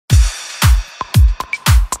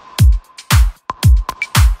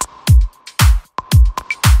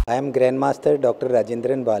I am Grandmaster Dr.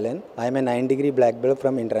 Rajendran Balan. I am a 9-degree black belt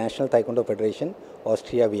from International Taekwondo Federation,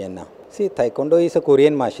 Austria, Vienna. See, Taekwondo is a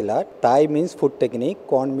Korean martial art. Tai means foot technique,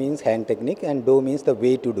 Kon means hand technique, and Do means the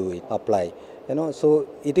way to do it, apply. So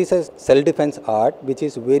it is a self-defense art which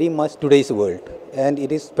is very much today's world, and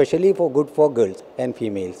it is specially good for girls and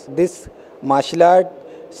females. This martial art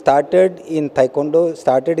started in Taekwondo,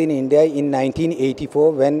 started in India in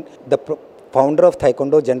 1984 when the founder of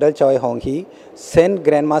Taekwondo, General Choi Hong-hee, sent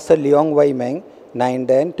Grandmaster Leong Wai Meng, 9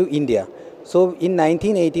 Dan, to India. So in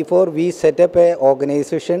 1984, we set up an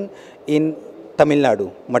organization in Tamil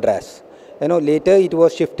Nadu, Madras. Later it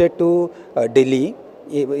was shifted to Delhi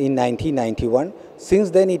in 1991.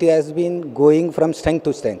 Since then, it has been going from strength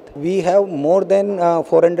to strength. We have more than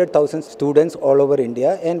 400,000 students all over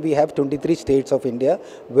India, and we have 23 states of India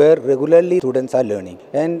where regularly students are learning.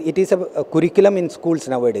 And it is a curriculum in schools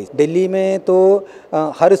nowadays. Delhi में तो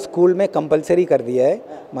हर school में compulsory कर दिया है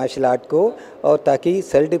martial art को, और ताकि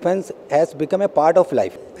self defense has become a part of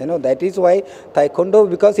life. That is why Taekwondo,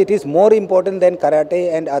 because it is more important than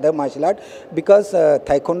karate and other martial art, because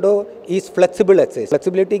Taekwondo is flexible exercise.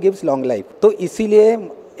 Flexibility gives long life. तो इसीलिए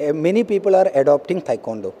many people are adopting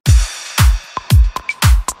Taekwondo.